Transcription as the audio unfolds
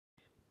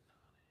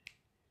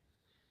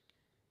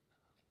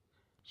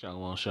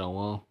Shalom,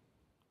 shalom.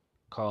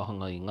 Call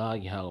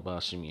Hangayinga, Yahweh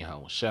Shimi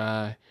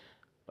Hawashai,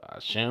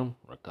 Ba'ashem,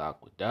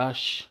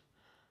 Rakakwadash.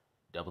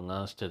 Double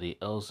honors to the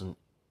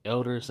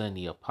elders and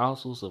the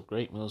apostles of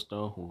Great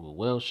Millstone who will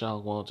well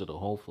shalom to the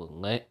hopeful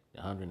elect,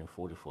 the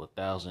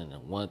 144,000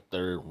 and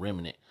one-third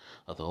remnant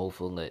of the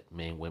hopeful elect,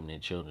 men, women,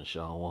 and children.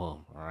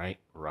 Shalom. Alright,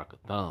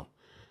 Rakatham.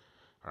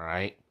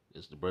 Alright.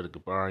 It's the brother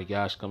Gabar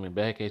Yash coming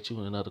back at you.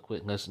 Another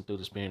quick lesson through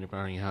the spirit of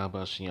burning. How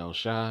about Shion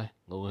Shai?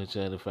 Go ahead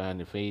to edify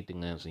the faith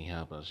and let's see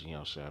how about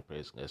Shion Shai.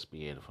 Praise. Let's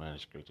be edifying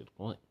straight to the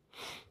point.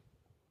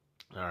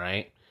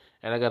 Alright.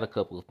 And I got a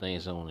couple of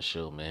things I want to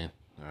show, man.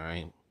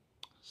 Alright.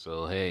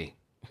 So, hey.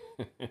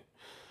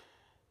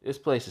 This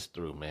place is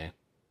through, man.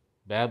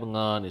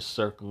 Babylon is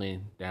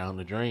circling down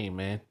the drain,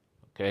 man.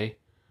 Okay?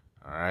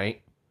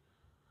 Alright.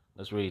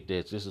 Let's read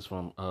this. This is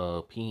from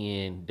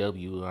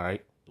PNW,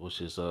 alright,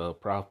 which is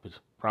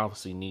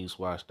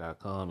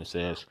prophecynewswatch.com. It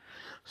says,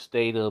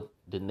 State of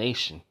the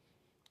Nation.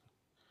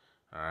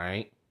 All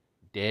right.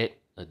 Debt,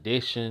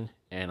 addiction,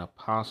 and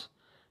apostate.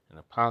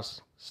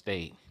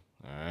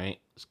 All right.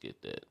 Let's get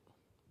that.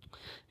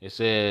 It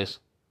says,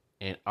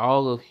 in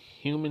all of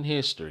human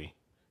history,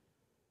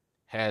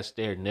 has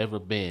there never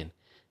been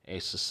a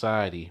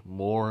society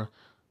more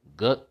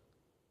gluttonous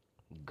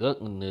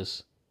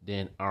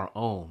than our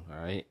own? All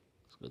right.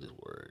 Let's go to this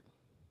word.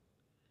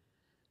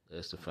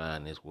 Let's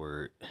define this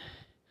word.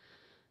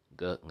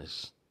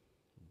 Gluttonous.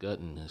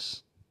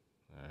 Gluttonous.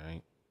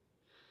 Alright.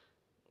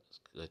 Let's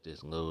let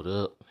this load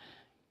up.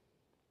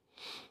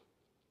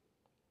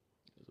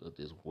 Let's let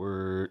this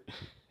word.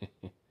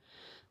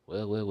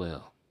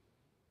 Well.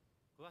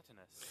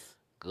 Gluttonous.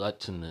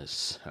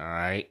 Gluttonous.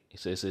 Alright. It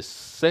says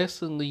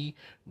excessively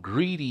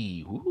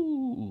greedy.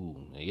 Ooh.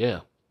 Yeah.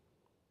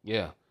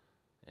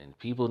 And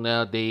people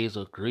nowadays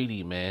are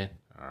greedy, man.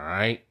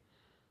 Alright.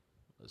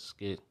 Let's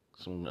get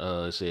some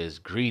it says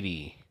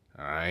greedy.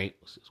 Alright.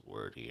 What's this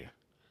word here?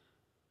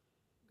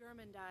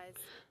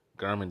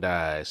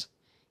 Gourmandize.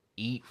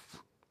 Eat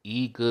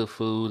good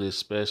food,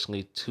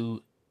 especially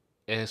to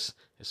excess.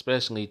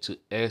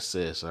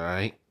 All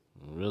right,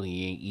 really,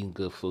 you ain't eating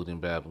good food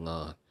in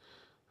Babylon.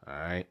 All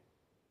right,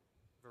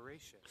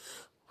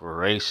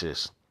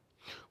 voracious,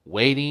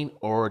 waiting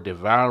or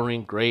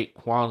devouring great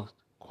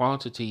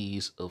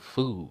quantities of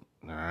food.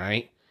 All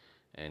right,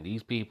 and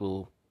these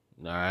people,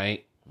 all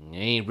right, they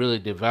ain't really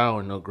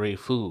devouring no great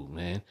food,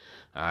 man.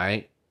 All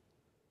right,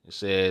 it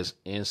says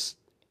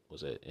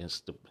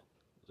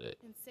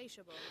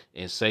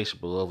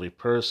insatiable of a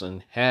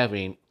person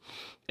having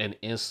an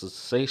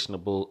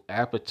insatiable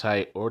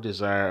appetite or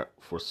desire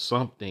for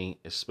something,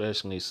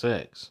 especially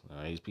sex. All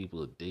right, these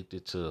people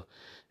addicted to,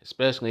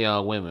 especially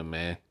our women,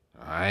 man.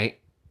 All right,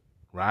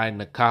 riding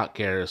the cock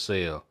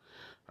carousel.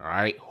 All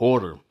right,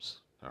 whoredoms.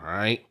 All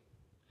right,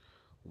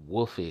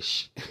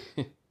 wolfish.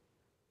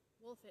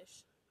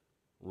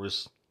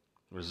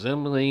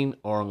 Resembling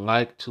or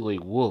like to a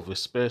wolf,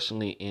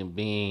 especially in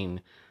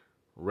being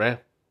rapacious.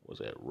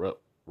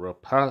 All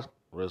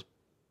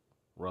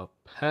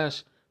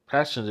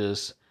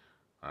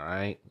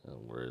right,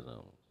 words.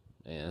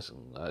 Man, that's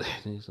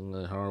these some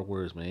hard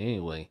words, man.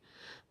 Anyway,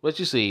 but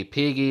you see,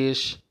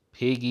 piggish,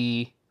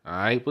 piggy. All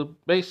right,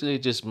 but basically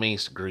it just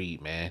means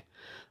greed, man.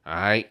 All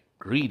right,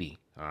 greedy.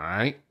 All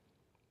right.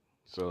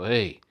 So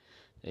hey,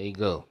 there you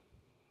go.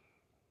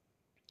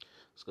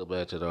 Let's go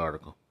back to the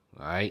article.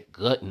 All right,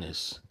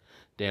 gluttonous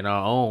than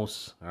our own.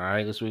 All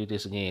right, let's read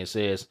this again. It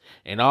says,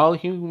 in all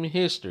human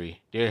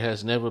history, there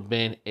has never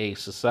been a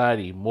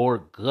society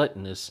more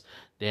gluttonous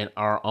than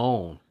our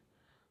own.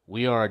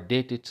 We are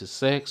addicted to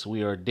sex.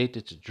 We are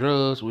addicted to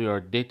drugs. We are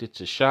addicted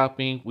to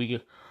shopping. We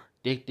are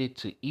addicted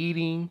to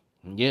eating.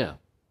 Yeah.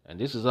 And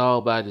this is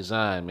all by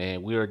design,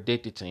 man. We are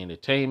addicted to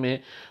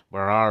entertainment, but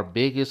our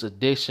biggest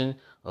addiction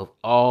of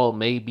all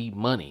may be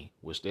money,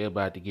 which they're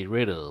about to get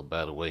rid of,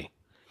 by the way.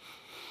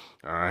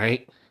 All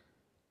right.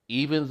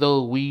 Even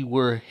though we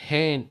were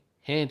handed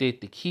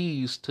the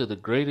keys to the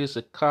greatest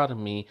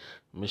economic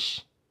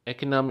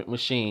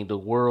machine the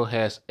world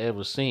has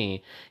ever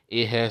seen,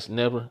 it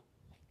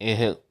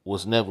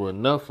was never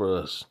enough for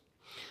us.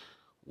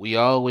 We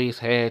always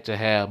had to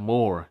have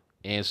more,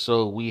 and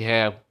so we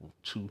have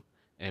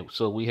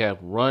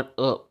run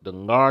up the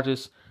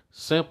largest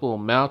simple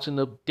mountain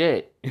of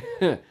debt.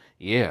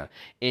 Yeah,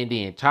 in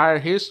the entire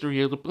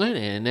history of the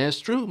planet, and that's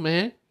true,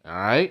 man. All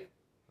right.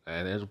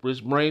 And that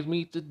which brings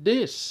me to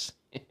this.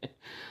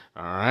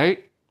 All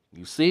right.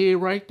 You see it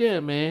right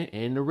there, man,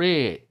 in the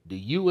red. The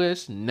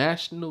U.S.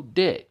 national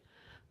debt,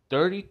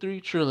 33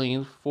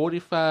 trillion,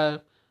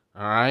 45,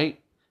 all right,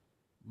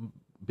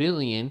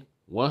 billion,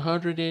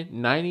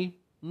 190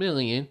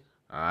 million.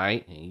 All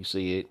right. And you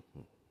see it.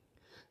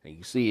 And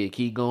you see it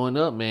keep going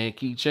up, man.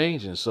 Keep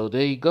changing. So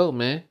there you go,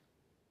 man.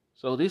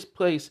 So this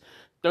place,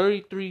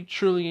 $33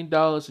 trillion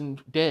in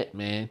debt,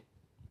 man.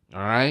 All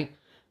right.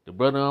 The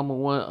brother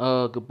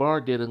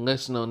Gabar did a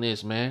lesson on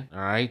this, man.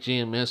 All right,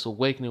 GMS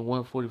Awakening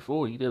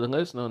 144. He did a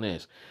lesson on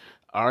this.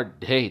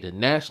 The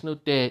national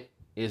debt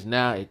is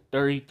now at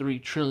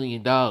 $33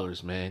 trillion,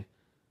 man.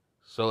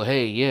 So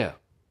hey, yeah,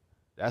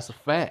 that's a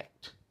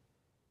fact.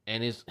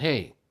 And it's,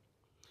 hey,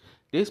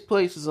 this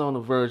place is on the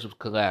verge of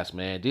collapse,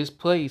 man. This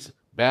place,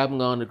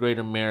 Babylon the Great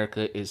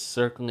America, is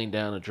circling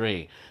down the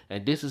drain.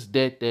 And this is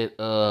debt that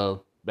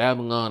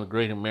Babylon the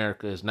Great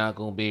America is not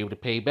gonna be able to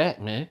pay back,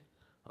 man.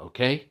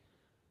 Okay?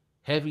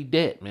 Heavy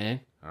debt, man.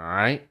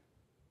 Alright?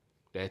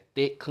 That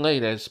thick clay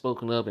that is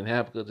spoken of in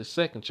Habakkuk the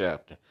second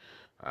chapter.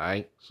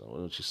 Alright, so why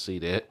don't you see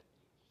that?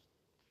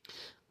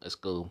 Let's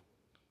go.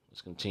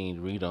 Let's continue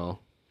to read on.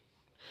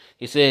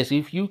 It says,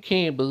 if you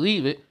can't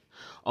believe it,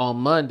 on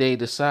Monday,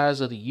 the size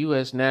of the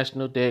U.S.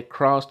 national debt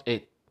crossed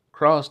the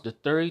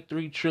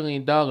 $33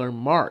 trillion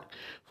mark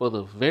for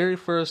the very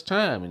first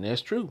time. And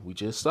that's true. We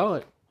just saw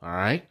it. All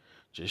right.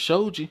 Just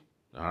showed you.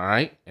 All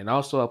right. And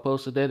also, I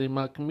posted that in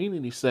my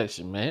community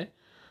section, man.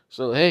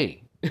 So,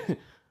 hey,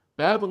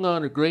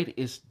 Babylon the Great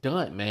is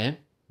done, man.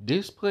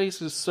 This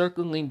place is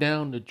circling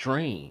down the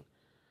drain.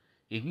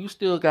 If you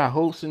still got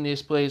hopes in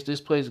this place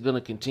is going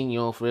to continue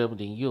on forever,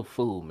 then you're a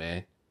fool,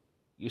 man.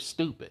 You're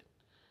stupid.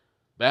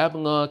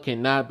 Babylon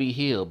cannot be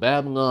healed.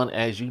 Babylon,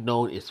 as you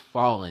know, is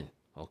falling.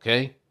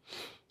 Okay?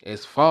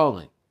 It's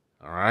falling.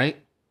 All right?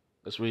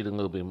 Let's read a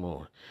little bit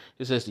more.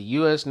 It says the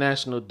U.S.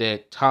 national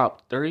debt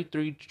topped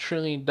 $33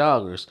 trillion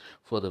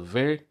for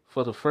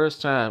the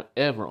first time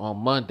ever on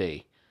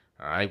Monday.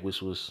 All right,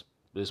 which was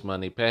this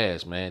Monday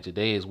past, man.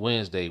 Today is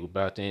Wednesday. We're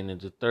about to end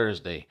into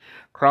Thursday.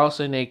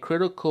 Crossing a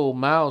critical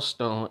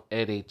milestone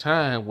at a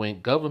time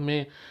when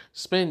government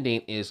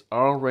spending is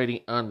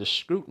already under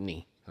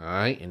scrutiny. All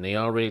right, and they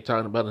already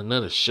talking about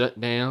another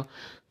shutdown.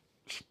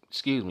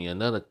 Excuse me,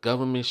 another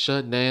government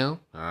shutdown.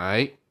 All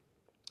right.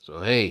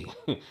 So hey,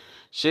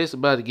 shit's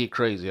about to get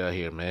crazy out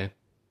here, man.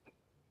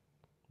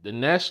 The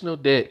national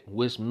debt,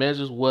 which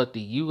measures what the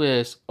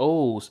U.S.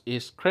 owes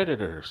its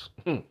creditors,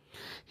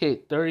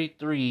 hit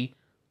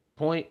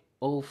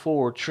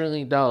 $33.04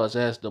 trillion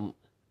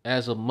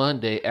as of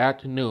Monday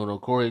afternoon,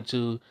 according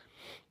to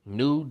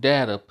new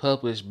data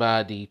published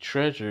by the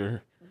Treasury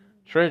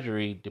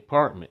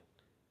Department.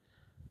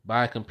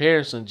 By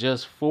comparison,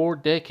 just 4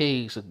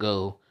 decades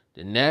ago,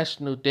 the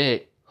national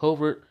debt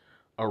hovered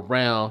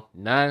around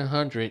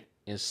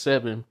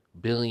 $907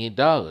 billion.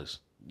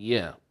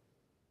 Yeah,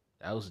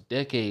 that was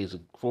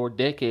 4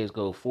 decades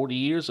ago, 40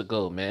 years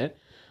ago, man.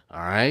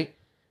 All right.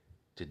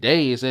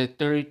 Today is at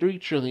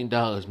 $33 trillion,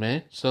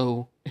 man.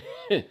 So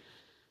there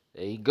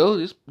you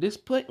go. This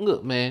place,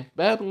 look, man.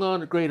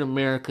 Babylon the Great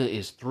America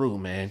is through,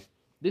 man.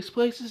 This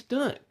place is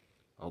done.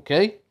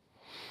 Okay?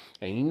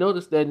 And you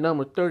notice that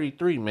number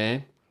 33,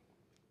 man.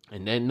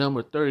 And that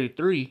number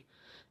 33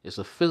 is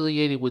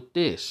affiliated with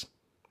this.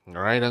 All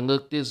right, I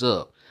looked this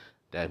up.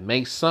 That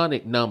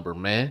Masonic number,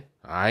 man.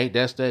 All right,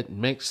 that's that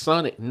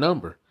Masonic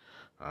number.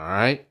 All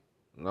right,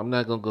 I'm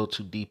not gonna go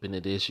too deep into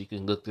this. You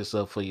can look this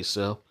up for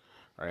yourself.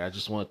 All right, I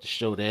just wanted to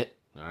show that.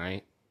 All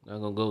right,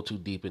 not gonna go too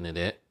deep into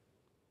that.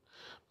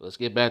 Let's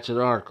get back to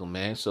the article,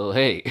 man. So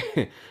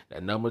hey,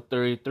 that number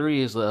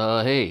 33 is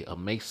a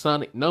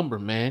Masonic number,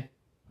 man.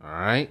 All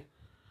right.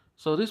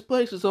 So this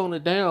place is on a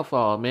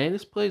downfall, man.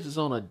 This place is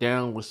on a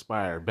downward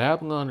spiral.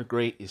 Babylon the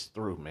Great is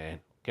through,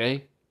 man.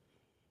 Okay?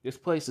 This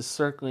place is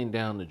circling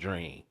down the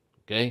drain.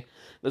 Okay?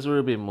 Let's read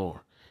a bit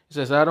more. It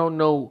says, I don't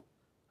know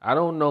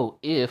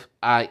if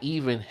I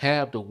even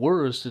have the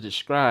words to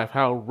describe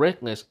how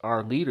reckless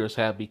our leaders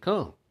have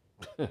become.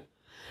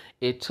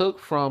 It took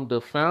from the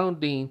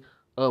founding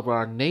of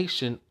our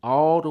nation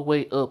all the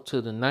way up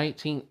to the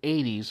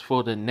 1980s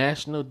for the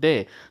national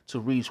debt to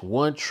reach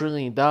 $1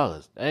 trillion.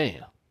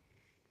 Damn.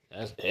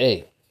 That's,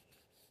 hey.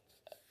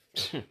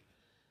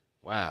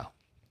 Wow.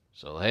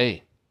 So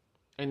hey,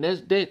 and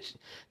that's debt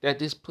that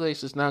this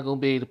place is not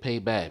gonna be able to pay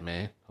back,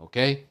 man.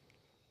 Okay.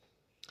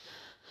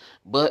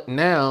 But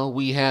now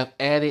we have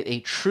added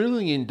 $1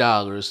 trillion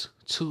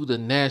to the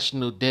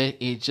national debt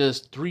in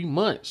just 3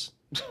 months.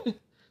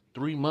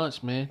 3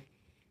 months, man.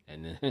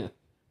 And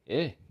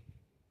yeah.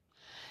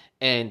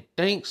 And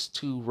thanks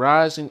to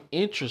rising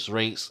interest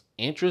rates,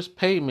 interest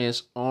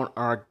payments on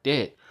our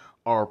debt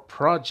are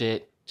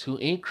projected to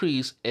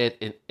increase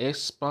at an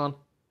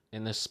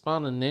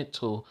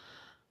exponential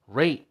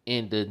rate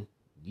in the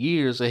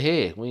years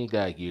ahead. We ain't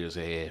got years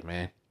ahead,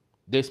 man.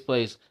 This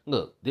place,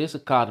 look, this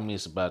economy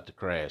is about to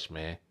crash,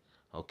 man.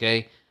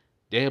 Okay?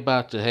 They're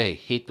about to, hey,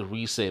 hit the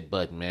reset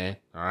button, man.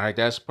 All right?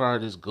 That's part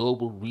of this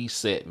global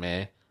reset,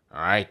 man.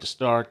 All right? To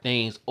start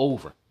things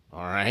over.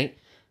 All right?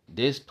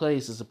 This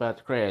place is about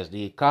to crash.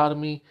 The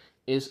economy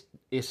is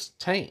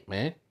tanked,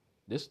 man.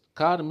 This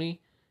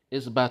economy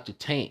is about to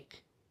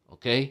tank.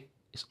 Okay?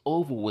 It's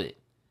over with.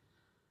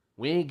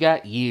 We ain't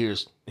got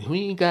years.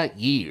 We ain't got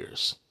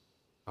years.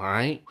 All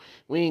right?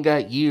 We ain't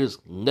got years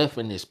left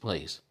in this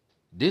place.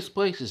 This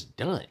place is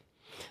done.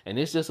 And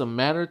it's just a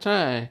matter of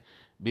time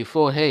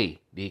before, hey,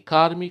 the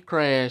economy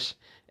crash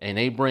and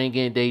they bring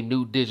in their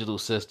new digital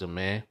system,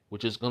 man,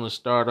 which is going to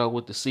start off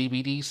with the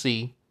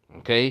CBDC,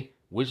 okay,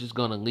 which is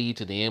going to lead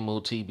to the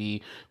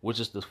MOTB, which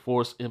is the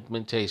forced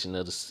implementation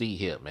of the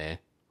CHIP, man,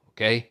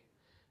 okay?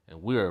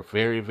 And we are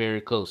very,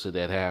 very close to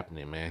that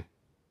happening, man,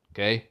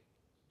 okay?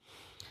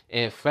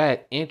 In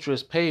fact,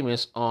 interest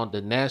payments on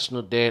the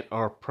national debt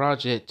are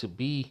projected to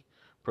be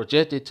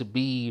projected to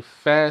be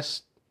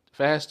fastest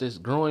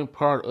growing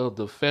part of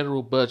the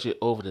federal budget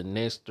over the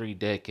next 3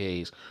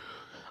 decades,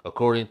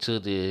 according to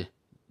the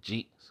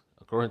G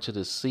according to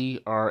the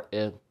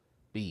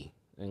CRFB.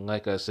 And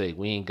like I say,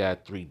 we ain't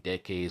got 3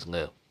 decades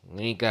left.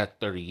 We ain't got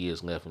 30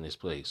 years left in this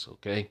place,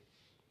 okay?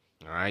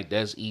 All right,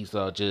 that's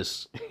Esau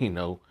just,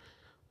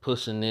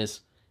 pushing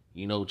this,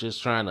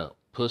 just trying to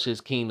push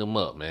his kingdom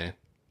up, man.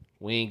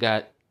 We ain't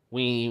got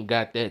we ain't even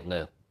got that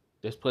left.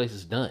 This place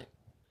is done.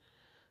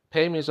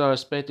 Payments are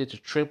expected to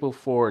triple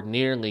for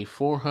nearly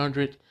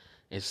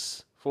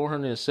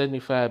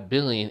 475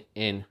 billion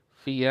in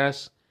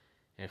fiat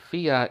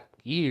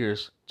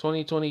years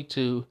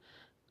 2022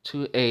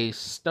 to a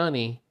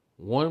stunning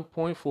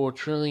 1.4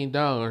 trillion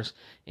dollars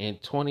in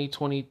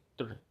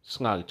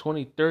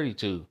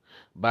 2032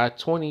 by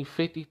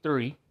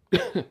 2053.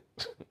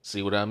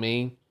 See what I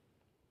mean?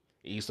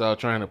 Esau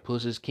trying to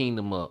push his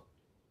kingdom up,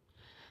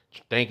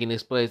 thinking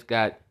this place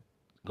got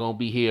gonna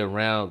be here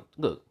around.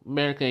 Look,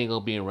 America ain't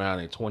gonna be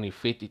around in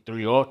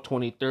 2053 or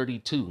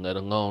 2032, let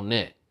alone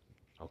that.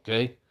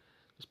 Okay,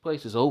 this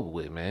place is over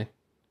with, man.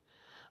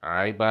 All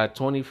right, by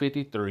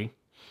 2053,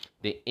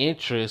 the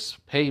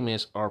interest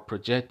payments are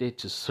projected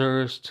to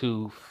surge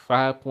to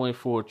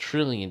 $5.4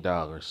 trillion.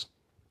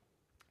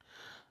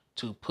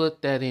 To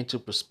put that into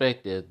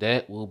perspective,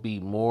 that will be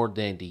more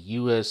than the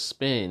U.S.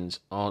 spends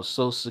on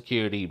Social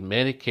Security,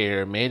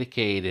 Medicare,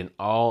 Medicaid, and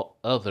all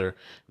other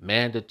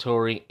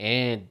mandatory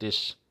and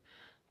dis-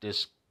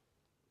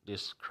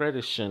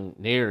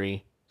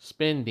 discretionary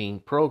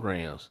spending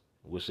programs,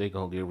 which they're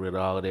going to get rid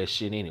of all of that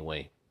shit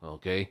anyway.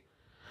 Okay?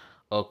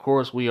 Of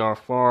course, we are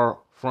far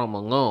from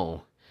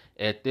alone.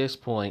 At this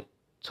point,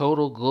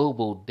 total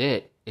global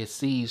debt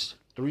exceeds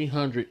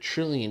 $300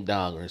 trillion.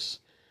 $300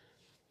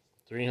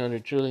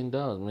 trillion,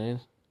 man.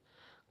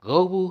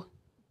 Global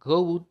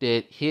global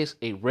debt hits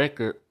a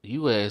record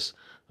US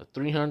of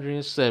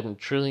 $307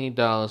 trillion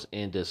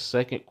in the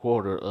second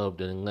quarter of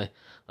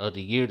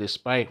the year,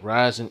 despite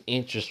rising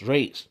interest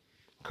rates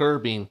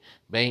curbing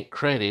bank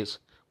credits,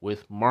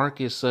 with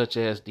markets such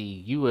as the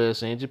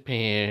US and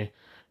Japan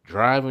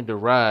driving the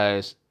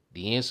rise.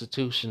 The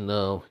Institution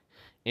of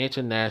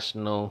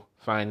International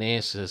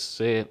Finances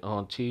said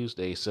on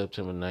Tuesday,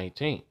 September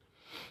 19th.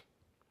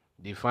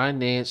 The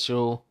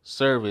Financial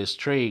Service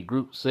Trade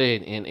Group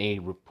said in a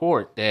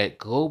report that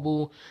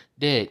global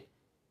debt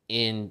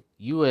in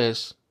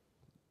US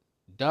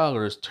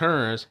dollars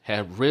terms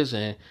have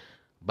risen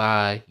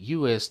by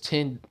US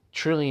 $10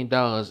 trillion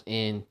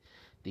in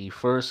the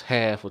first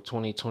half of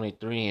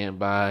 2023 and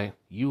by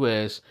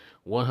US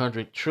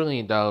 $100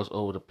 trillion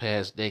over the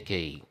past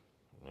decade.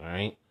 All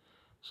right.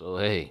 So,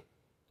 hey,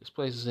 this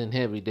place is in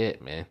heavy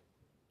debt, man.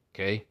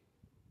 Okay.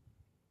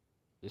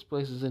 This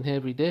place is in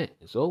heavy debt.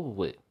 It's over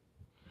with.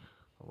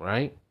 All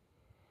right.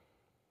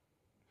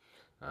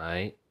 All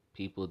right.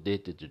 People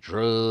addicted to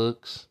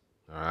drugs.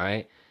 All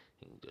right.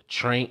 The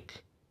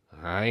drink.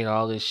 All right.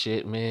 All this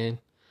shit, man.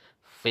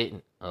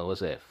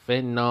 What's that?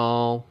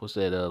 Fentanyl. What's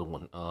that other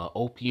one?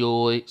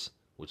 Opioids,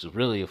 which is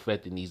really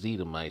affecting these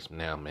Edomites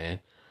now, man.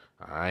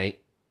 All right.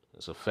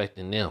 It's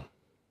affecting them.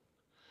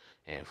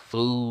 And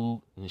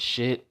food and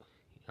shit.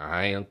 All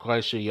right. I'm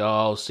quite sure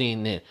y'all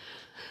seen the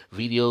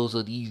videos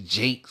of these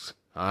jakes.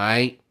 All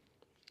right.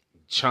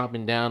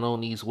 Chomping down on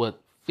these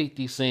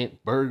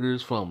 50-cent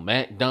burgers from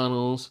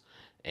McDonald's,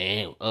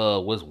 and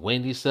was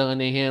Wendy's selling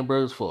their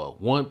hamburgers for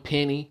 1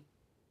 penny?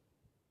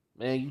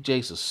 Man, you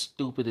Jakes are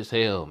stupid as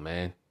hell,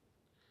 man.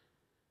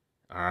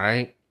 All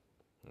right,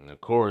 and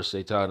of course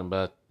they talking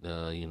about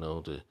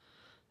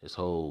this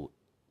whole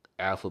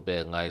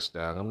alphabet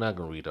lifestyle. I'm not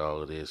gonna read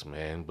all of this,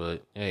 man,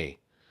 but hey,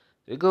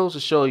 it goes to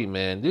show you,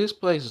 man, this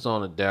place is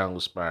on a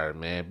downward spiral,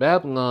 man.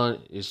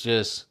 Babylon is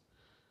just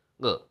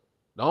look.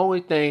 The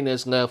only thing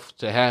that's left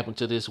to happen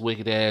to this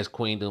wicked ass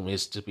queendom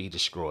is to be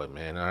destroyed,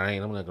 man. All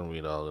right, I'm not gonna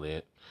read all of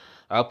that.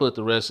 I'll put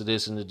the rest of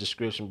this in the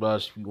description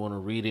box if you want to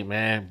read it,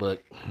 man.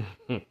 But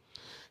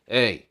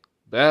hey,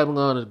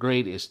 Babylon the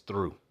Great is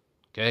through.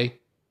 Okay,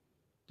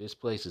 this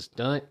place is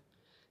done.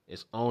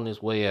 It's on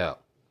its way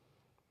out.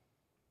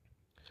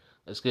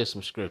 Let's get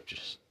some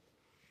scriptures.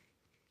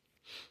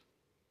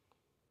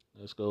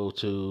 Let's go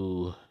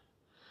to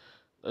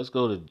let's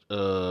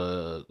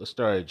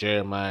start at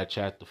Jeremiah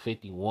chapter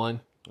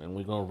 51, and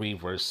we're gonna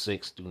read verse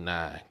 6 through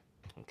 9.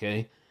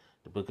 Okay?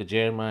 The book of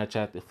Jeremiah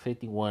chapter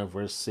 51,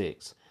 verse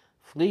 6.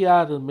 Flee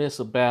out of the midst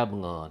of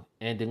Babylon,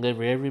 and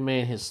deliver every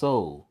man his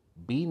soul.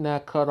 Be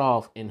not cut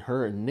off in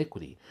her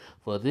iniquity,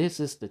 for this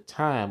is the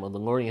time of the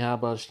Lord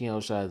Yahweh's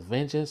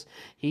vengeance.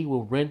 He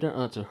will render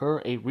unto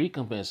her a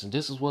recompense. And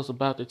this is what's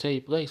about to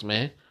take place,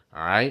 man.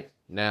 Alright?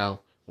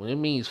 Now, when it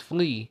means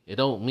flee, it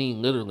don't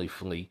mean literally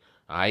flee.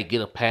 All right,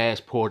 get a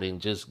passport and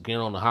just get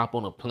on the hop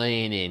on a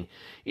plane and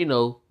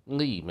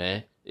leave,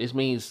 man. It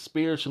means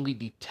spiritually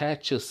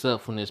detach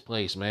yourself from this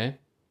place, man.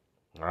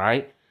 All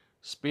right,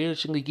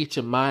 spiritually get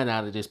your mind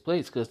out of this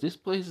place, because this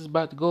place is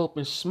about to go up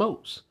in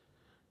smokes.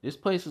 This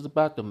place is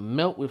about to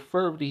melt with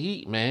fervent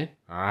heat, man.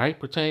 All right,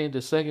 pertaining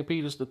to Second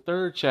Peter's the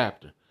third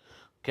chapter.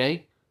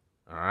 Okay,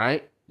 all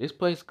right. This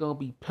place is gonna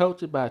be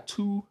pelted by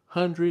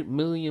 200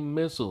 million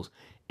missiles.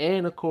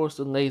 And of course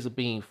the laser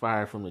beam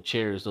fired from the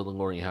chariots of the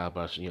Lord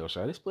Yahweh.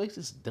 This place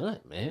is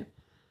done, man.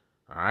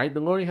 Alright, the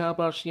Lord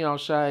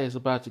Yahweh is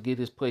about to give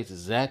this place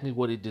exactly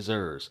what it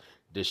deserves.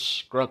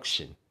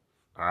 Destruction.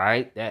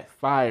 Alright, that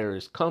fire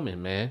is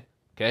coming, man.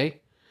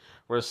 Okay?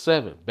 Verse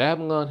 7.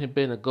 Babylon had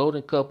been a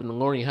golden cup in the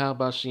Lord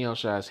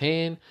Yahweh's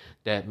hand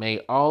that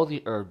made all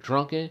the earth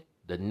drunken.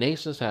 The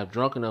nations have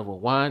drunken of a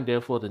wine,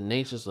 therefore the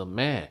nations are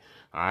mad.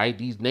 Alright,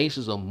 these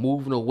nations are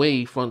moving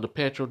away from the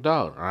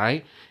petrodollar.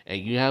 Alright,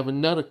 and you have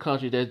another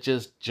country that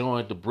just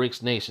joined the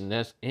BRICS nation.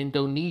 That's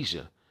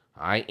Indonesia.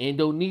 Alright,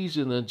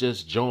 Indonesia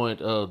just joined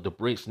the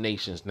BRICS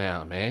nations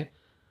now, man.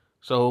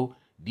 So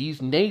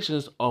these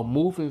nations are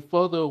moving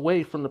further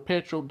away from the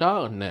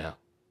petrodollar now.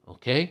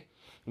 Okay,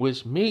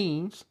 which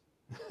means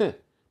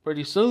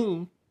pretty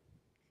soon,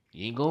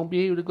 you ain't gonna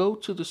be able to go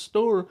to the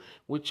store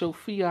with your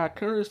fiat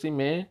currency,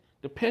 man.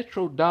 The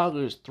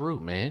petrodollar is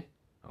through, man.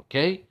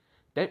 Okay?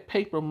 That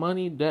paper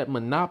money, that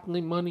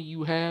monopoly money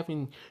you have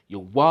in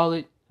your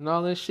wallet and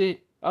all that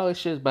shit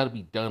is about to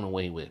be done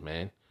away with,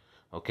 man.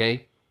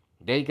 Okay?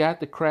 They got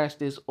to crash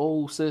this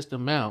old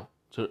system out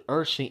to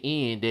usher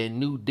in their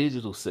new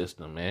digital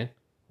system, man.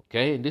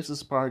 Okay? And this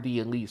is part of the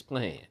elite's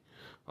plan.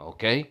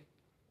 Okay?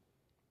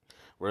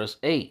 Verse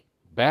 8.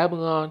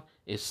 Babylon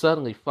is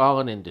suddenly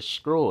fallen and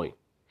destroyed.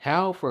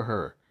 Howl for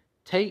her.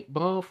 Take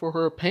balm for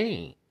her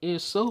pain.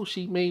 If so,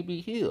 she may be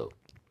healed.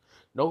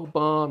 No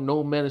balm,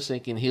 no medicine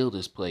can heal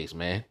this place,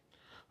 man.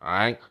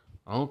 Alright?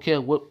 I don't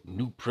care what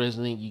new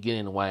president you get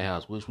in the White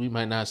House, which we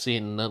might not see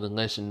in another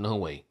election, no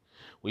way.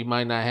 We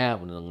might not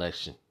have an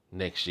election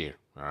next year.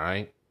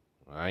 Alright?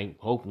 Alright?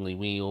 Hopefully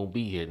we won't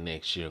be here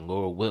next year,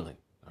 Lord willing.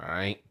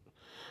 Alright?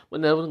 But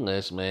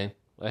nevertheless, man,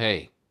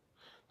 hey,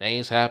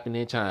 things happen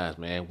in times,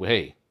 man. Well,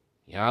 hey,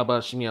 how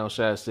about Shimei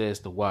Shai says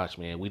to watch,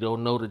 man? We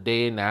don't know the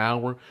day and the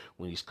hour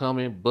when he's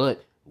coming,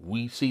 but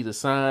we see the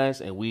signs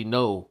and we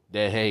know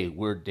that, hey,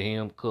 we're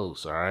damn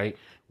close, all right?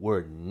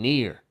 We're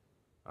near,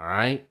 all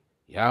right?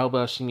 How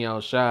about Shimei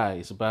Shai?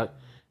 It's about,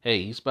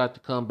 hey, he's about to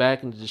come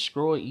back and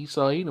destroy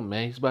Esau Edom,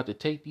 man. He's about to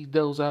take these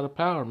devils out of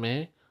power,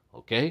 man.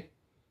 Okay?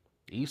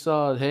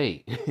 Esau,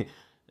 hey,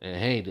 and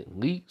hey, the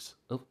leaks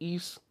of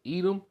East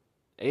Edom,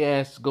 they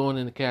ass going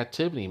into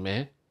captivity,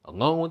 man,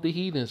 along with the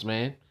heathens,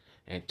 man.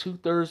 And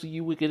 2/3 of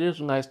you wicked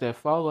Israelites that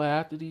follow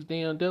after these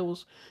damn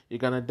devils, you're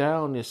gonna die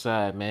on this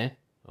side, man.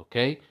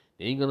 Okay?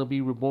 Then you're gonna be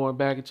reborn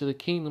back into the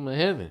kingdom of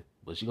heaven.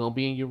 But you're gonna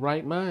be in your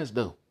right minds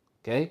though.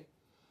 Okay?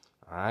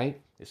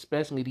 Alright?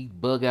 Especially these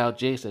bug out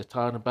jakes that's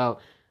talking about,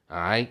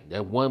 alright,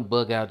 that one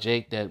bug out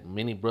Jake that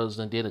many brothers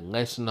done did a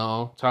lesson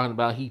on, talking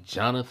about he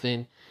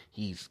Jonathan,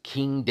 he's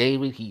King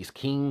David, he's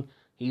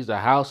the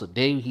house of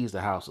David, he's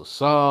the house of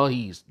Saul,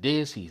 he's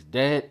this, he's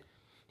that,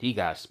 he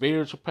got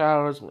spiritual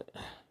powers.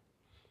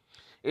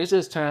 It's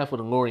just time for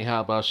the Lord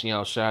Yahweh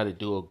Shai to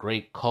do a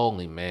great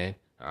calling, man.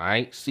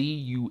 Alright?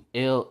 Culling.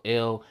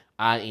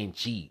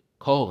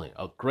 Calling.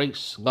 A great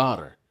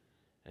slaughter.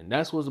 And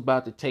that's what's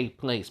about to take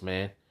place,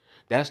 man.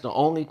 That's the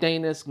only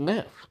thing that's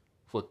left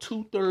for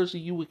 2/3 of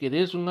you wicked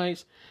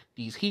Israelites,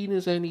 these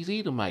heathens and these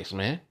Edomites,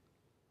 man.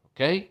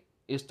 Okay?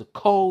 It's to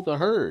cull the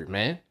herd,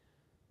 man.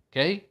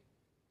 Okay?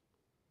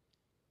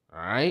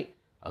 Alright?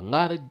 A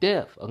lot of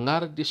death, a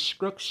lot of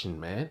destruction,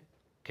 man.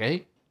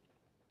 Okay?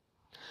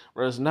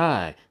 Verse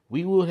 9.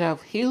 We will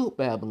have healed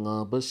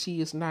Babylon, but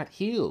she is not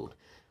healed.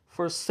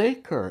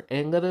 Forsake her,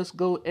 and let us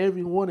go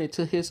every one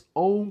into his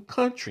own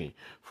country.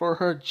 For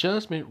her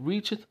judgment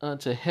reacheth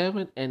unto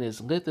heaven, and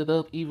is lifted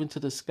up even to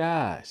the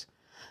skies.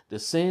 The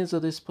sins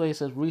of this place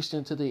have reached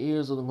into the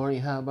ears of the Lord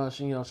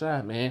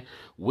Yahweh, man.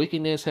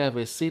 Wickedness have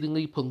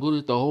exceedingly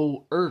polluted the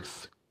whole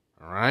earth.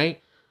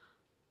 Alright?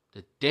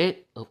 The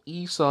debt of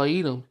Esau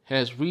Edom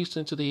has reached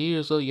into the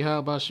ears of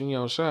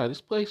Yahweh.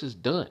 This place is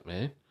done,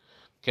 man.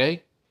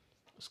 Okay?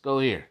 Let's go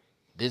here.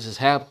 This is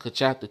Habakkuk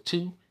chapter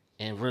 2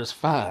 and verse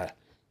 5.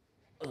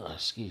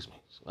 Excuse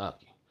me.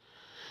 Okay.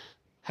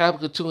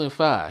 Habakkuk 2 and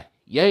 5.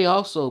 Yea,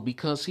 also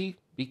because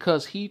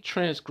he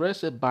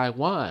transgressed by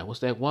wine.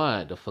 What's that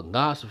wine? The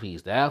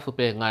philosophies, the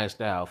alphabet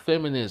lifestyle,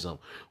 feminism,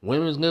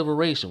 women's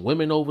liberation,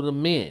 women over the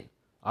men.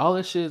 All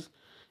that shit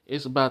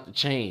is about to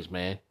change,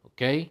 man.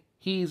 Okay?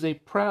 He's a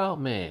proud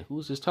man.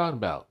 Who's this talking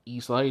about?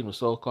 Esau, the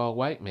so-called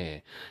white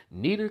man.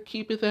 Neither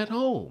keepeth at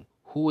home,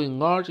 who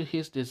enlargeth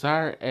his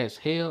desire as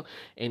hell,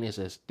 and is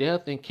as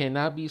death, and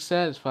cannot be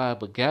satisfied,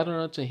 but gather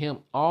unto him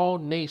all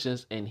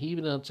nations, and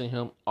heaping unto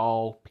him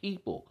all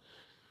people.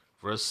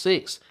 Verse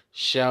 6.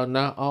 Shall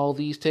not all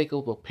these take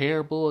up a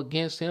parable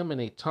against him,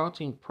 and a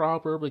taunting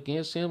proverb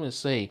against him, and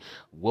say,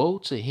 woe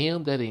to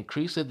him that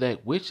increaseth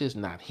that which is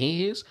not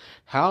his?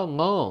 How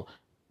long?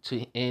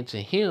 And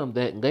to him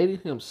that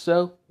ladeth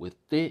himself with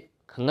thick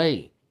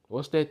clay.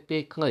 What's that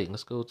thick clay?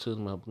 Let's go to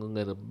my blue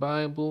letter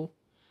Bible.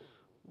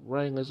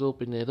 Right, let's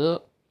open it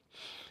up.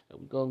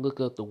 And we're going to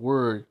look up the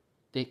word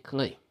thick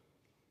clay.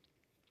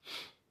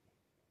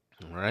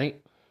 All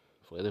right,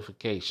 for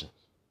edification.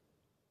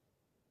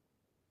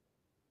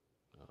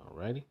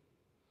 Alrighty.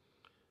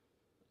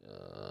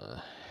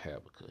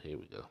 Habakkuk, here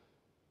we go.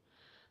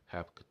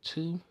 Habakkuk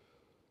 2.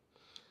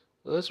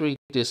 Let's read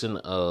this in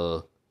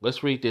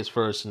let's read this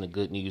first in the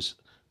good news.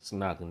 It's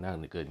not in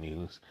the good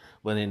news,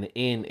 but in the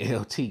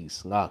NLT,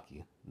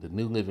 Slocky, the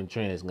New Living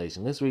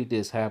Translation. Let's read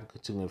this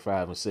Habakkuk 2 and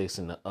 5 and 6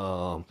 in the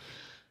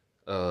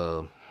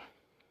uh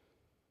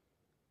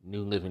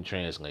New Living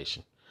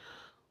Translation.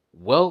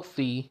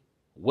 Wealthy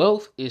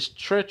wealth is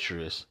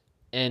treacherous,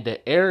 and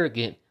the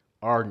arrogant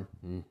are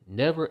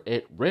never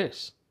at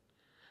rest.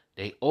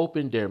 They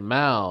open their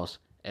mouths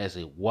as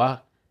wide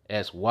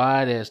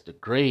as the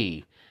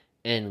grave,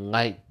 and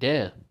like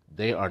death,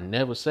 they are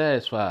never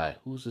satisfied.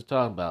 Who's it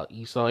talking about?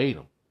 Esau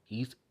Edom.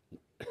 He's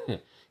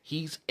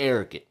he's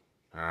arrogant.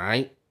 All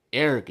right,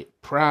 arrogant,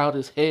 proud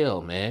as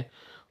hell, man.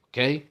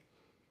 Okay,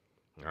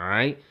 all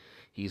right.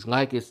 He's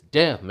like it's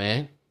death,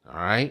 man. All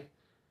right,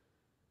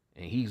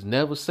 and he's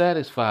never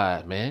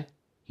satisfied, man.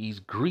 He's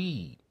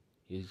greed.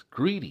 He's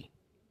greedy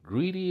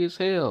as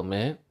hell,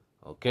 man.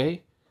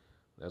 Okay.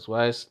 That's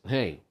why it's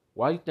hey,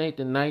 why you think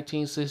the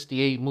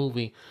 1968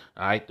 movie,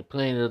 all right, The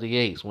Planet of the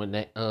Apes, who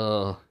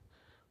I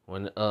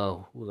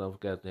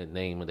forgot that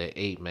name of that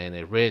ape man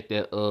that read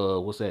that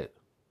what's that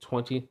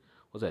 20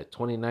 what's that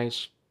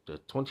 29th the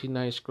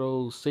 29th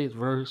scroll 6th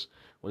verse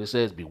when it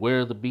says beware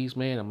of the beast,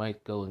 man. I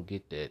might go and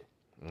get that.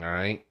 All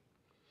right,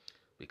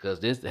 because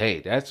this hey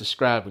that's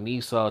describing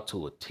Esau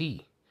to a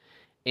T.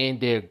 In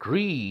their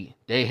greed,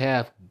 they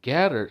have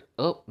gathered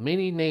up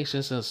many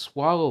nations and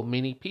swallowed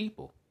many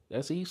people.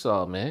 That's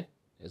Esau, man.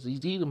 That's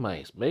these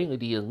Edomites, mainly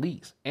the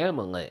elites,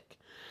 Amalek.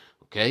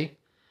 Okay?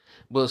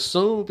 But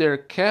soon their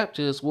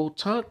captives will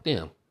taunt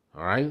them.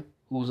 All right?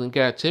 Who's in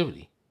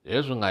captivity? The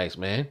Israelites,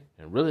 man.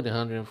 And really the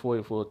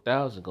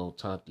 144,000 gonna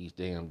taunt these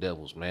damn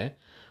devils, man.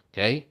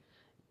 Okay?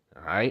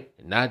 All right?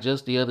 And not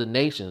just the other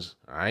nations.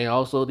 All right?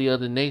 Also the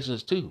other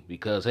nations too.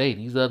 Because hey,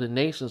 these other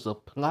nations are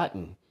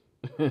plotting.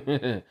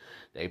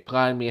 They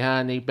plotting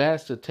behind their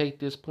backs to take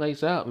this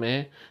place out,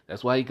 man.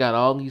 That's why you got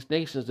all these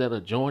nations that are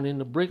joining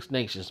the BRICS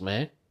nations,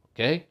 man.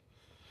 Okay?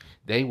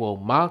 They will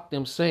mock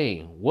them,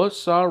 saying, what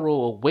sorrow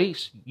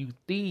awaits you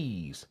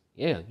thieves?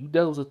 Yeah, you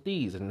devils are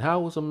thieves. And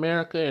how was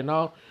America and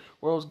all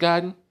world's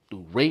gotten?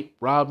 Through rape,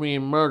 robbery,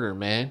 and murder,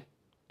 man.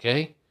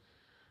 Okay?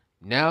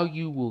 Now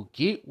you will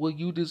get what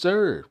you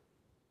deserve.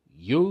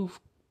 You've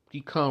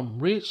become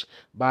rich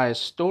by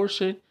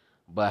extortion,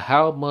 but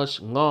how much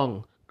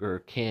longer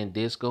can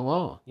this go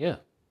on? Yeah,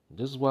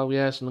 this is why we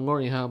asking the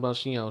Lord, how about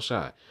Shion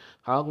Shai?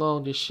 How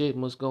long this shit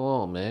must go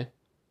on, man?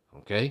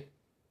 Okay?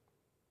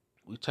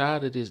 We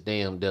tired of this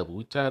damn devil.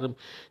 We tired of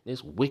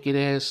this wicked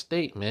ass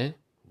state, man.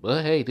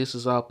 But hey, this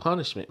is our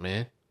punishment,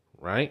 man.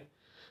 Right?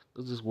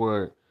 This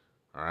word,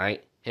 all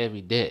right,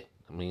 heavy debt.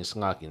 I mean, it's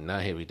not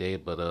heavy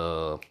debt,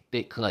 but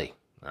thick clay.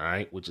 All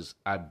right, which is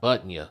I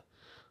button you.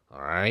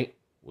 All right,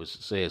 which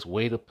says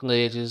weight of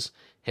pledges,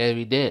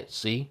 heavy debt.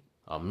 See,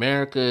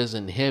 America is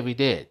in heavy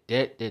debt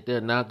that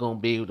they're not gonna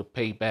be able to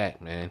pay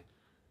back, man.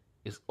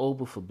 It's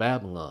over for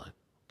Babylon.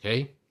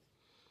 Okay,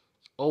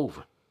 it's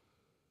over.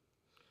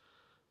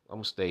 I'm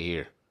gonna stay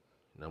here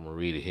and I'm gonna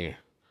read it here.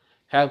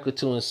 Habakkuk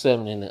 2 and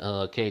 7 in the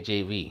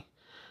KJV.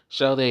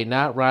 Shall they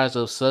not rise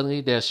up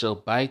suddenly that shall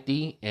bite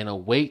thee and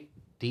await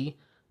thee?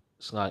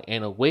 It's like,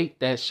 and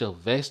await that shall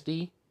vex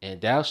thee, and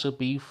thou shalt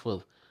be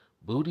for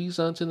booties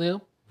unto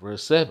them.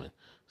 Verse 7.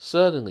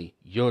 Suddenly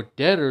your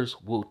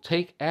debtors will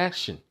take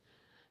action.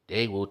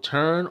 They will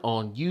turn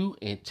on you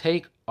and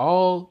take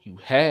all you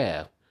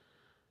have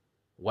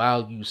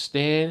while you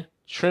stand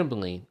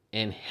trembling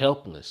and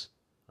helpless.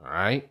 All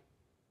right?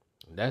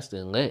 That's the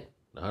elect.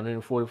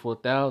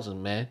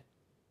 144,000, man.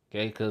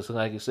 Okay, because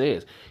like it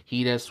says,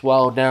 he that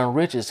swallowed down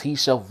riches, he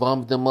shall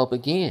vomit them up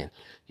again.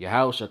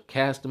 Yahweh shall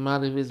cast them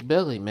out of his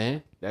belly,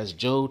 man. That's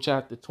Job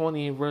chapter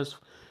 20 and verse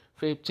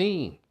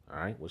 15. All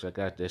right, which I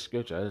got that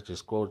scripture. I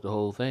just quoted the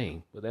whole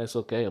thing, but that's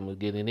okay. I'm going to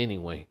get it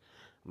anyway.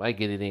 Might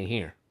get it in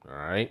here. All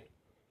right.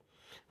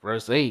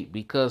 Verse 8,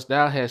 because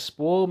thou hast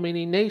spoiled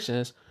many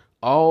nations,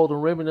 all the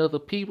remnant of the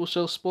people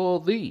shall spoil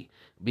thee,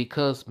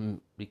 because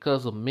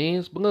of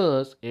men's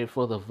bloods, and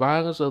for the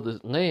violence of the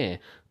land,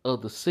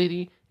 of the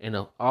city, and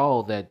of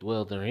all that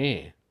dwell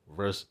therein.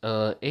 Verse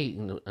 8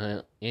 in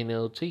the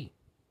NLT.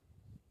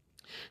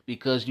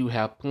 Because you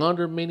have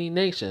plundered many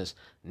nations,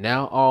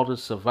 now all the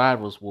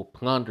survivors will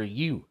plunder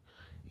you.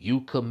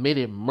 You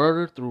committed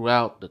murder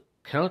throughout the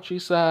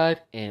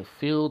countryside and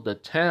filled the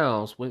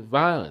towns with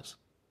violence.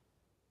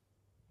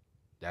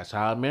 That's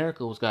how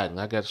America was gotten.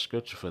 I got a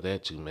scripture for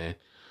that too, man.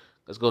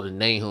 Let's go to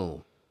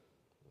Nahum.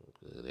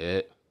 Look at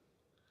that.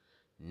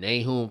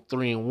 Nahum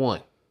 3 and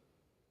 1.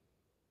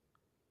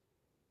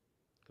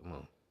 Come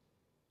on.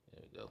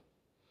 There we go.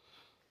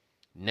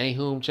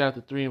 Nahum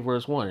chapter 3 and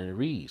verse 1. And it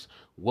reads,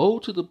 woe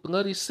to the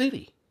bloody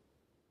city.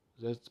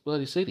 That's the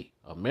bloody city.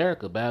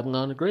 America,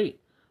 Babylon the Great.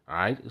 All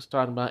right. It's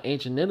talking about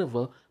ancient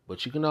Nineveh,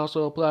 but you can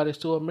also apply this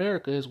to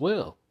America as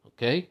well.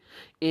 Okay.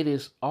 It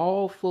is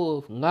all full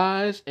of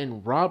lies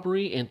and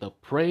robbery, and the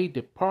prey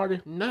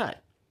departed not.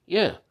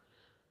 Yeah.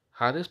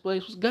 How this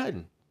place was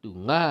gotten through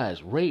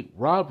lies, rape,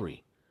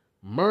 robbery,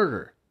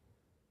 murder.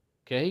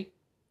 Okay?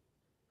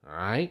 All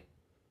right?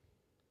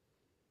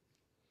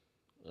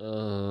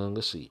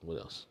 let's see what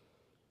else.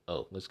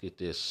 Oh, let's get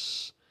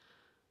this.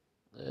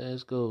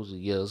 Let's go.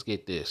 Yeah, let's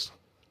get this.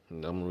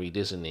 I'm gonna read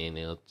this in the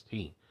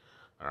NLT.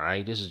 All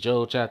right, this is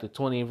Job chapter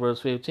 20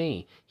 verse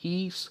 15.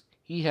 He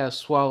has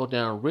swallowed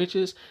down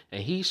riches,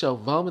 and he shall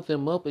vomit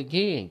them up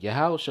again.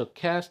 Yahweh shall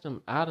cast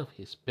them out of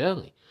his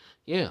belly.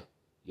 Yeah,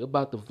 you're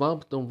about to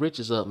vomit them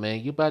riches up, man.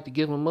 You're about to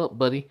give them up,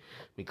 buddy.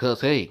 Because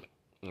hey,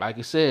 like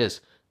it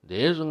says,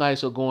 the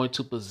Israelites are going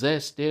to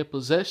possess their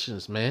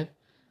possessions, man.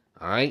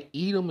 All right,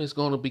 Edom is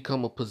going to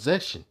become a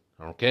possession.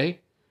 Okay,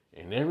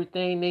 and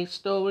everything they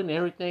stolen,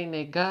 everything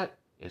they got,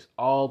 it's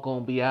all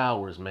going to be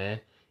ours, man.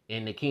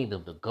 In the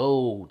kingdom, the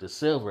gold, the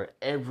silver,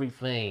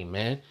 everything,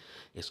 man.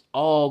 It's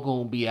all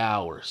going to be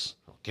ours.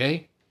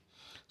 Okay,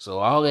 so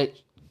all that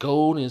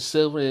gold and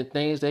silver and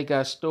things they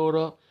got stored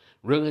up,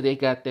 really they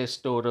got that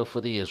stored up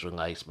for the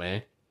Israelites,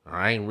 man. All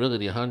right, and really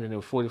the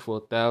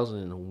 144,000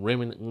 and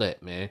remnant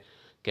left, man.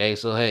 Okay,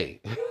 so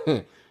hey,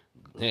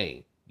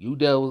 hey, you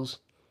devils,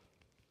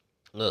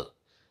 look,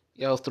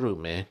 y'all through,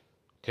 man.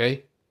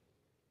 Okay,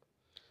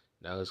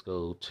 now let's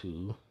go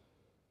to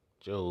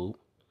Job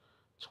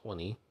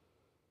 20.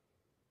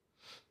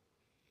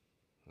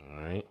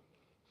 All right,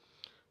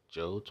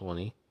 Job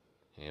 20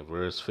 and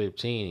verse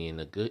 15 in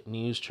the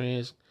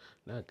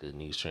not good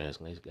news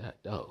translation. God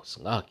dog,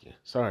 Slocky.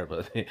 Sorry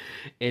about that.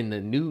 In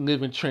the New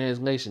Living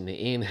Translation, the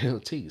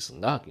NLT,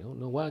 Slocky. I don't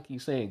know why I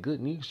keep saying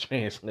good news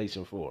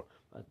translation for.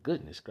 My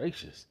goodness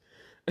gracious.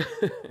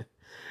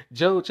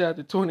 Job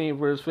chapter 20 and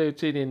verse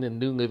 15 in the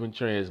New Living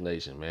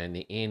Translation, man,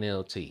 the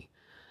NLT.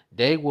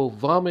 They will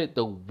vomit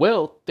the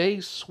wealth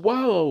they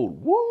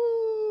swallowed.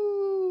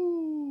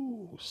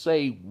 Woo!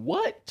 Say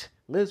what?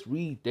 Let's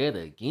read that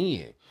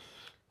again.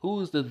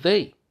 Who's the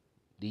they?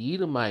 The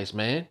Edomites,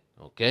 man.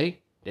 Okay?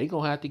 They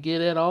gonna have to get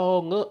that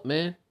all up,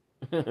 man.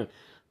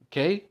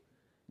 Okay?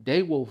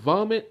 They will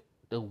vomit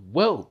the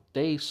wealth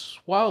they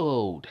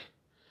swallowed.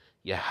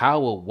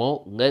 Yahweh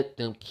won't let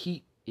them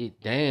keep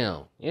it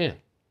down. Yeah.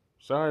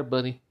 Sorry,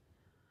 buddy.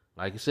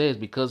 Like it says,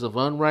 because of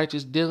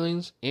unrighteous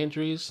dealings,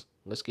 injuries.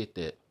 Let's get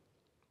that.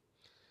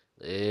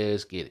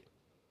 Let's get it.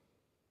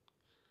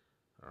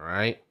 All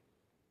right.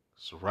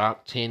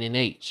 Sirach 10 and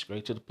 8.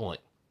 Straight to the point.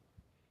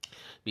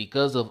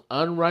 Because of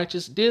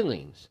unrighteous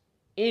dealings,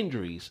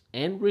 injuries,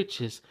 and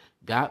riches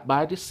got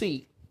by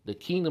deceit, the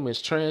kingdom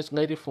is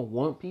translated from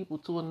one people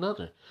to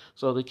another.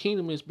 So the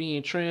kingdom is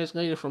being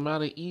translated from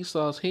out of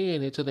Esau's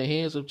hand into the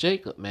hands of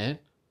Jacob, man.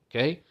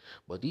 Okay?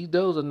 But these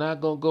dogs are not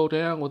going to go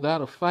down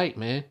without a fight,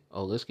 man.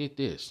 Oh, let's get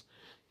this.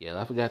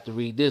 Yeah, I forgot to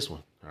read this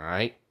one. All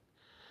right?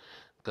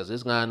 Because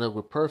it's lining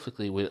up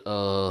perfectly with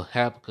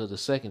Habakkuk the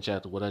second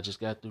chapter, what I just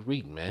got through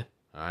reading, man.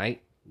 All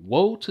right?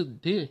 Woe to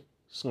thee.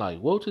 It's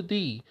like, woe to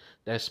thee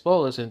that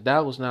spoilest, and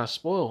thou was not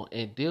spoiled,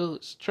 and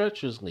dealest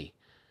treacherously,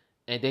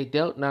 and they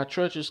dealt not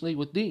treacherously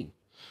with thee.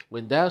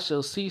 When thou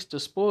shalt cease to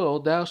spoil,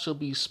 thou shalt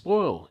be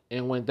spoiled,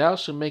 and when thou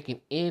shalt make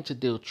an end to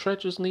deal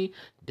treacherously,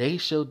 they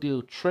shall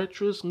deal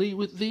treacherously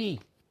with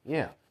thee.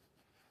 Yeah.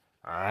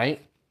 All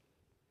right.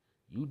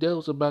 You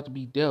devils about to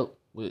be dealt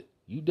with.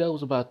 You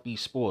devils about to be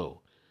spoiled.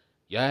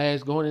 Y'all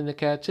ass going into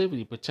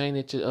captivity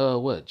pertaining to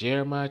what?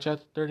 Jeremiah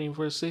chapter 13,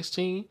 verse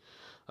 16.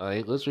 All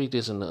right, let's read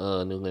this in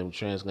the New Living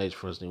Translation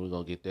first, then we're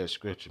gonna get that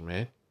scripture,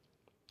 man.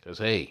 Cause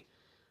hey,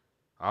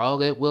 all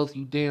that wealth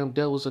you damn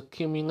devils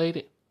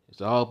accumulated,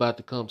 it's all about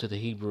to come to the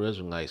Hebrew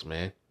Israelites,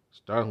 man.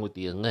 Starting with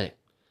the elect.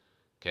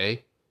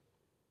 Okay?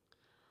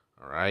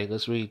 Alright,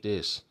 let's read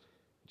this.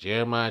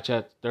 Jeremiah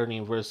chapter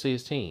 13, verse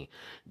 16.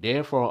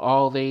 Therefore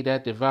all they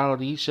that devour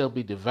thee shall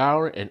be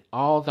devoured, and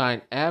all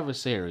thine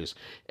adversaries,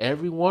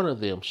 every one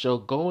of them, shall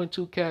go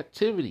into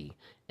captivity.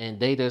 And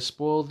they that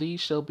spoil thee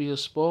shall be a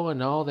spoil,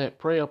 and all that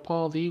prey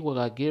upon thee will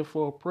I give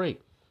for a prey.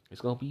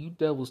 It's going to be you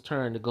devils'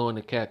 turn to go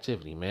into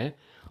captivity, man.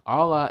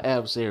 All our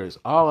adversaries,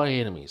 all our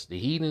enemies, the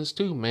heathens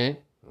too, man.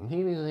 The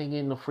heathens ain't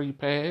getting no free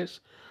pass.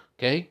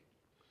 Okay?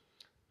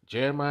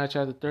 Jeremiah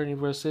chapter 30,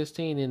 verse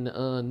 16 in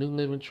the New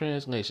Living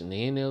Translation,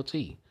 the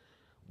NLT.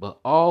 But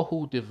all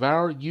who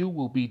devour you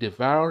will be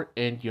devoured,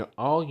 and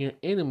all your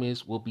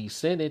enemies will be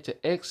sent into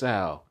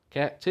exile,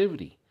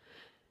 captivity.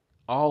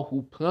 All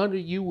who plunder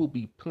you will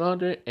be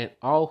plundered, and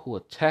all who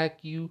attack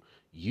you,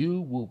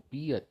 you will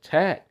be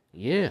attacked.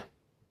 Yeah.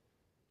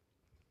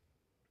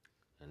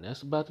 And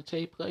that's about to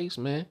take place,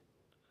 man.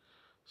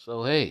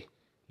 So, hey,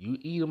 you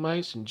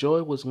Edomites,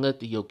 enjoy what's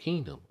left of your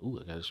kingdom. Ooh,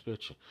 I got a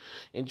scripture.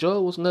 Enjoy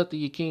what's left of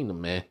your kingdom,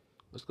 man.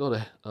 Let's go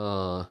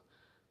to,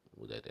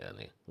 what that down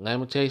there?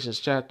 Lamentations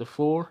chapter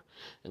 4,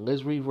 and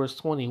let's read verse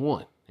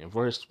 21 and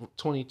verse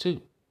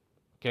 22.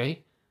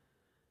 Okay?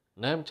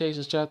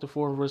 Lamentations chapter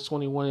 4, verse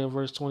 21 and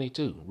verse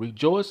 22.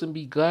 Rejoice and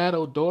be glad,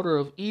 O daughter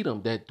of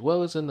Edom, that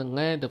dwellest in the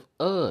land of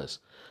Uz.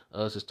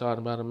 Uz is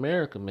talking about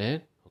America,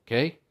 man.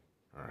 Okay?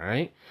 All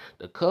right.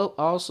 The cup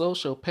also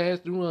shall pass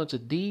through unto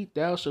thee.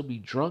 Thou shalt be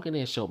drunken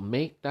and shalt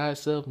make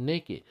thyself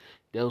naked.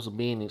 Those are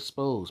being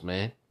exposed,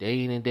 man,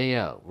 day in and day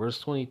out. Verse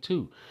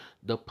 22.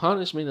 The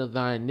punishment of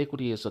thy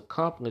iniquity is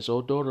accomplished,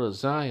 O daughter of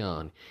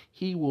Zion.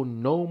 He will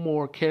no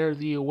more carry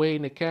thee away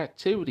into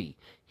captivity.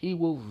 He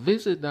will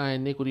visit thy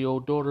iniquity, O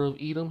daughter of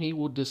Edom. He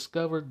will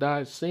discover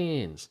thy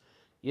sins.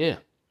 Yeah,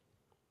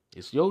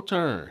 it's your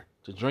turn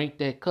to drink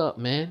that cup,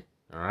 man.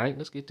 All right,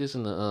 let's get this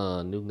in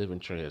the New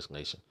Living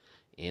Translation,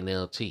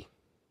 NLT.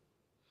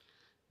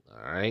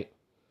 All right,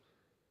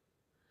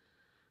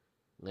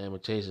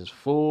 Lamentations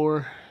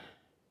 4.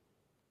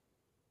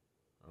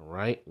 All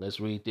right, let's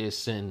read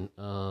this in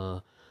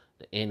the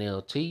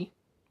NLT.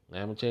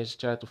 Lamentations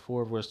chapter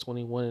 4, verse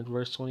 21 and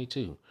verse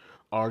 22.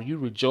 Are you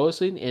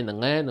rejoicing in the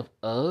land of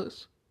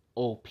Uz,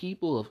 O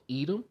people of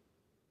Edom?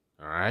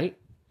 All right,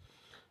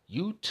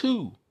 you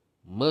too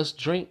must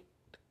drink,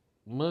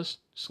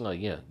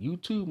 you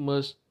too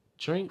must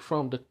drink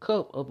from the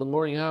cup of the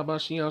Lord Yahweh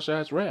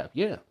Shai's wrath.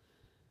 Yeah,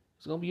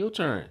 it's gonna be your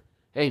turn.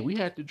 Hey, we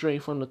had to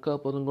drink from the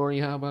cup of the Lord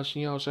Yahweh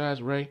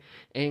Shai's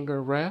anger,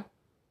 and wrath.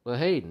 But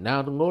hey,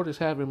 now the Lord is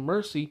having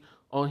mercy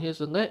on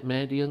his elect,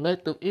 man, the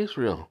elect of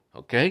Israel.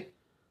 Okay?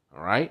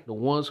 All right? The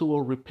ones who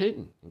are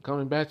repenting and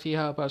coming back to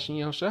Yahweh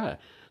Shai.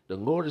 The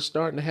Lord is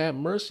starting to have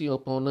mercy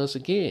upon us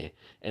again.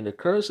 And the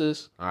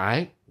curses, all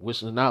right,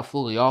 which are not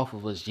fully off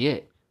of us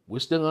yet. We're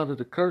still under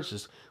the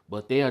curses,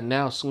 but they are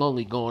now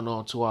slowly going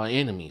on to our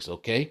enemies,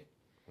 okay?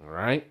 All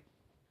right?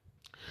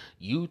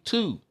 You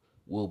too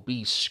will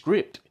be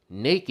stripped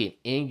naked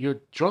in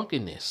your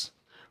drunkenness.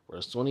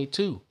 Verse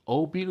 22,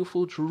 O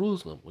beautiful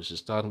Jerusalem, which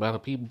is talking about the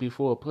people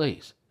before a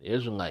place, the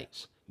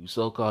Israelites, you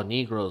so-called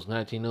Negroes,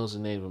 Latinos,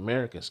 and Native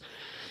Americans,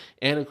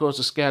 and of course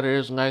the scattered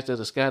Israelites that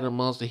are scattered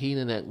amongst the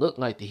heathen that look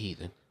like the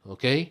heathen,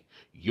 okay?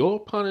 Your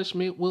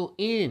punishment will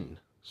end.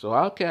 So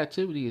our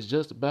captivity is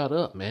just about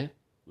up, man.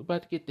 We're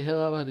about to get the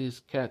hell out of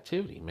this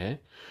captivity, man.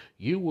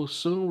 You will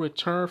soon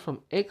return from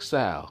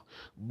exile,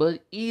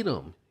 but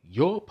Edom,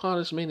 your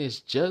punishment is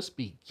just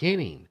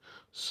beginning.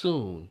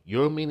 Soon,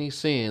 your many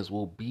sins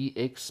will be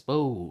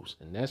exposed.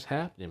 And that's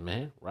happening,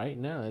 man, right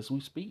now as we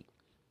speak.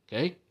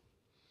 Okay?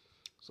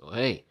 So,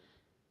 hey,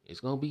 it's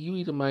going to be you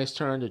Edomites'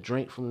 turn to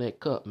drink from that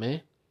cup,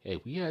 man.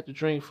 Hey, we had to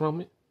drink from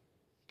it.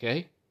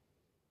 Okay?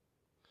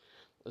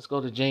 Let's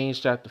go to James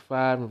chapter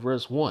 5 and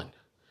verse 1.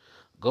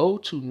 Go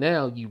to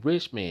now, ye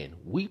rich men,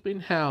 weep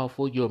and howl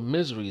for your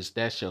miseries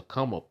that shall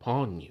come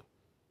upon you.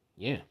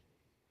 Yeah.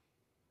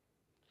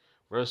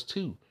 Verse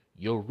 2.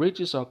 Your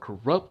riches are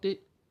corrupted,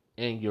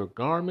 and your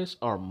garments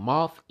are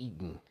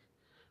moth-eaten.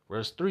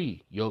 Verse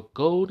 3. Your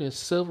gold and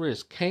silver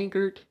is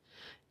cankered,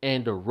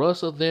 and the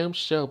rust of them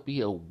shall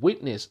be a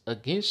witness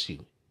against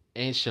you,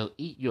 and shall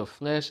eat your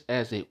flesh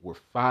as it were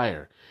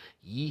fire.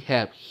 Ye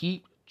have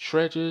heaped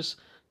treasures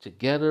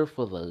together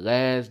for the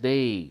last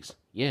days.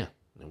 Yeah,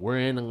 and we're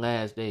in the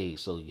last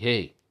days. So,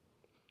 hey,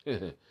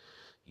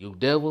 you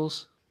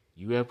devils,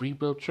 you have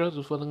reaped up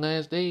treasure for the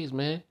last days,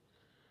 man.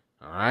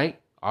 All right?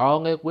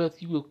 All that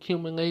wealth you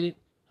accumulated,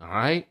 all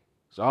right?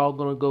 It's all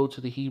going to go to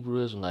the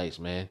Hebrew Israelites,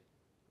 man.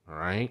 All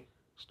right?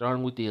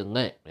 Starting with the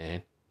elect,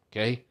 man.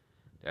 Okay?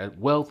 That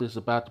wealth is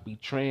about to be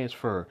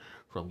transferred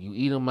from you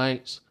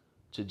Edomites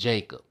to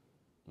Jacob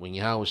when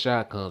Yahweh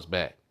Shai comes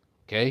back.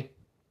 Okay?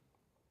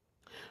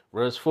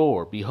 Verse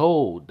 4.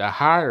 Behold, the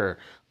hire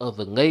of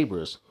the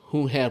laborers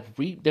who have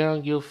reaped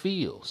down your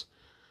fields.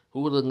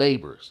 Who are the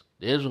laborers?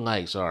 The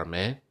Israelites are,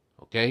 man.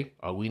 Okay?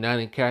 Are we not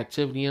in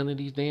captivity under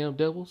these damn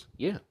devils?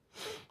 Yeah.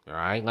 All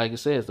right, like it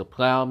says, the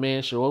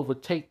plowman shall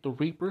overtake the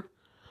reaper.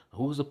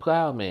 Who's the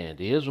plowman?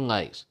 The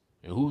Israelites.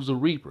 And who's the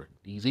reaper?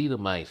 These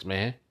Edomites,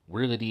 man.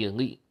 Really the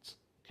elites.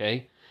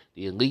 Okay?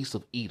 The elites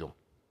of Edom.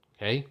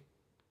 Okay?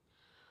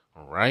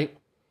 All right?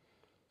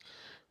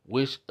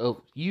 Which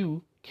of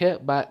you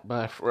kept back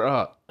by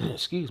fraud,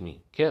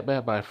 kept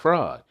back by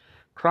fraud,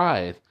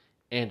 crieth,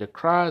 and the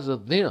cries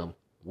of them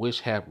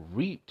which have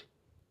reaped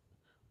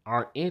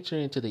are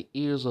entering into the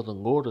ears of the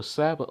Lord of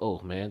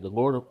Sabaoth, man, the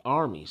Lord of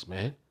armies,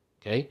 man.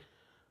 Okay?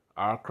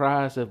 Our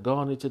cries have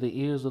gone into the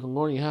ears of the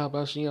Lord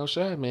Yahweh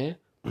Shai, man.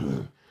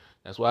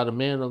 That's why the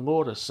men of the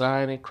Lord are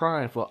sighing and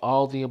crying for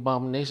all the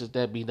abominations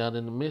that be done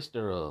in the midst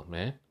thereof,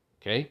 man.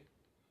 Okay?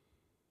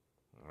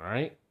 All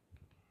right.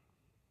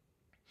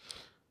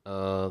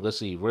 Let's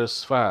see,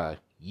 verse 5.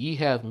 Ye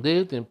have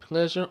lived in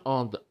pleasure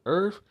on the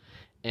earth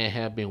and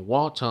have been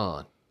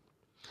wanton.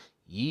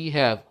 Ye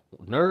have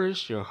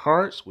nourished your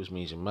hearts, which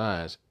means your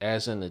minds,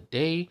 as in the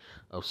day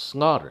of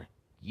slaughter.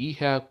 Ye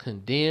have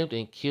condemned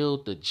and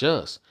killed the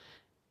just,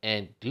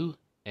 and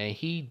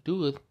he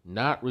doeth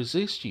not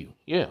resist you.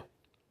 Yeah.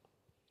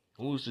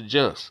 Who's the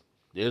just?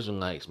 The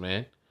Israelites,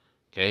 man.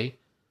 Okay?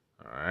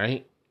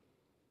 Alright.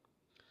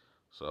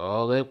 So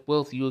all that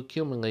wealth you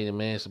accumulated,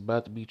 man, is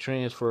about to be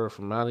transferred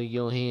from out of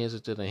your hands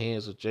into the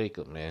hands of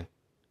Jacob, man.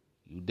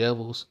 You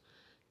devils,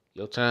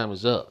 your time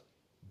is up.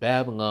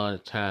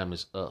 Babylon's time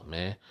is up,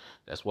 man.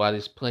 That's why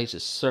this place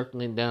is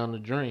circling down the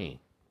drain.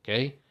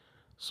 Okay?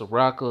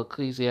 Sirach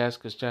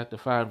Ecclesiastes chapter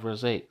 5,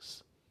 verse 8.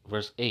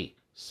 Verse 8.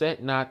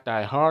 Set not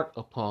thy heart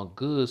upon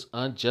goods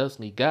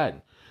unjustly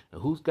gotten.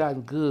 And who's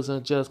gotten goods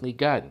unjustly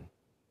gotten?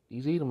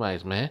 These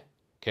Edomites, man.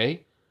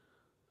 Okay?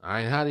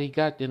 Alright, how they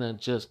got them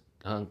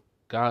how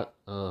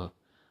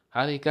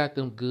they got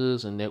them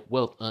goods and that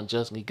wealth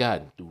unjustly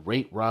gotten? Through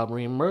rape,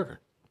 robbery, and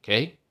murder.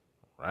 Okay?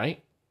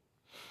 Right?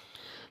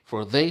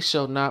 For they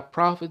shall not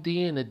profit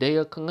thee in the day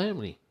of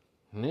calamity.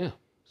 Yeah,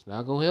 it's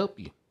not gonna help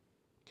you.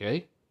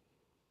 Okay?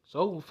 It's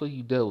over for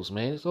you devils,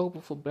 man. It's over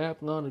for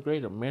Babylon the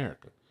Great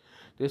America.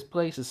 This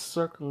place is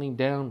circling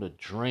down the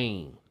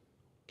drain.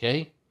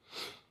 Okay?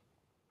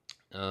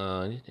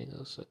 Anything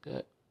else I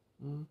got?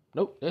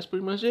 Nope, that's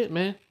pretty much it,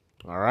 man.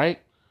 Alright.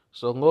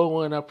 So Lord,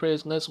 one our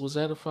prayers and was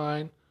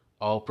edifying.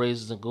 All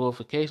praises and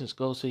glorifications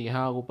go to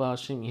Yahweh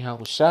Ba'Shem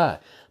Yahweh Shai.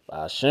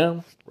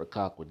 Ba'Shem,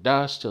 Rakak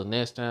Wadash. Till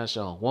next time,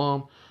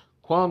 Shalom.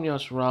 Kwam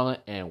Yasharala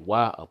and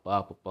Wa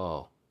Ababa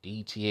Ball.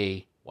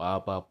 DTA Wa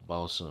Ababa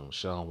Ball soon.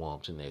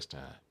 Shalom till next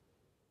time.